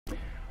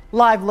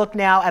Live look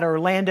now at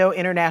Orlando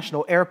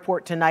International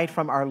Airport tonight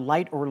from our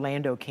Light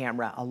Orlando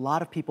camera. A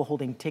lot of people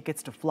holding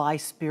tickets to fly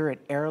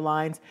Spirit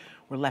Airlines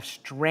were left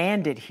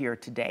stranded here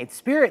today.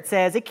 Spirit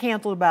says it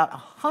canceled about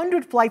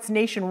 100 flights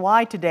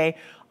nationwide today,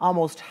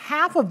 almost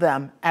half of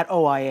them at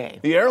OIA.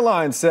 The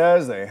airline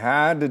says they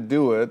had to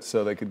do it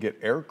so they could get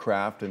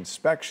aircraft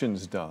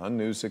inspections done.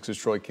 News 6's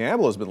Troy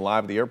Campbell has been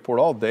live at the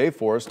airport all day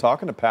for us,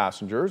 talking to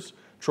passengers.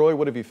 Troy,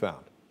 what have you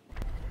found?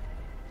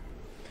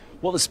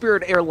 Well, the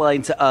Spirit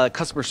Airlines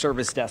customer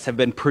service desks have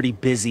been pretty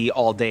busy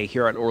all day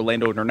here at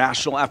Orlando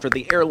International after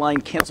the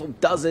airline canceled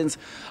dozens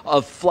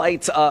of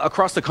flights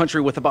across the country,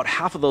 with about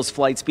half of those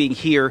flights being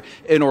here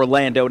in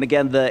Orlando. And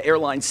again, the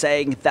airline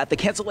saying that the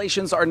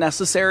cancellations are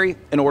necessary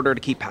in order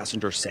to keep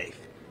passengers safe.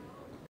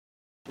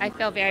 I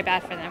feel very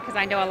bad for them because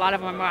I know a lot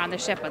of them were on the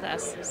ship with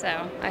us,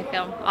 so I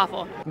feel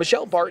awful.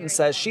 Michelle Barton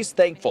says she's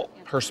thankful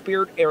her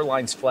Spirit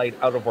Airlines flight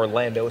out of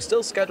Orlando is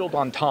still scheduled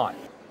on time,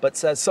 but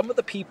says some of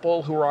the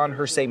people who are on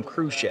her same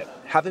cruise ship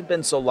haven't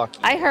been so lucky.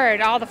 I heard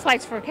all the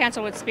flights were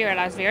canceled with Spirit.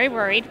 I was very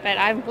worried, but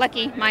I'm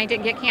lucky mine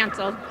didn't get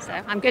canceled, so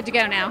I'm good to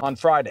go now. On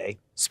Friday,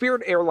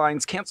 Spirit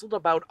Airlines canceled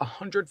about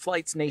 100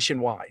 flights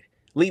nationwide,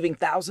 leaving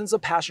thousands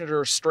of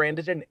passengers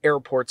stranded in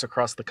airports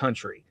across the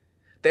country.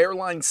 The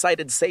airline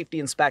cited safety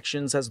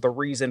inspections as the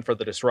reason for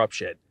the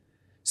disruption.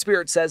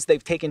 Spirit says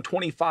they've taken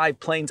 25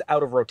 planes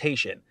out of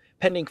rotation,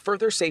 pending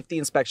further safety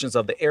inspections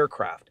of the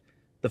aircraft.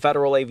 The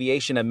Federal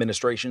Aviation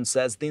Administration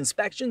says the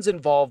inspections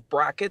involve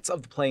brackets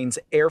of the plane's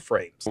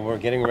airframes. We're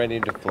getting ready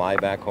to fly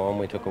back home.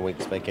 We took a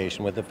week's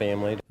vacation with the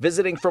family.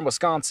 Visiting from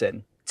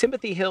Wisconsin,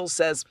 Timothy Hill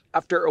says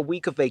after a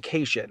week of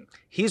vacation,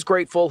 he's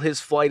grateful his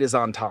flight is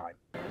on time.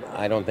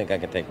 I don't think I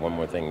could take one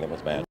more thing that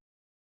was bad.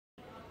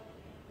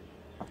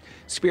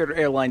 Spirit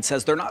Airlines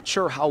says they're not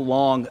sure how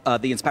long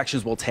the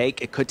inspections will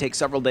take. It could take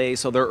several days,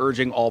 so they're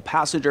urging all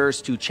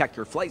passengers to check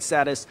your flight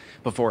status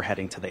before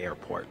heading to the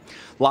airport.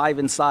 Live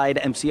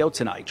inside MCO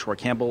tonight, Troy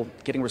Campbell,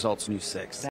 Getting Results, News 6.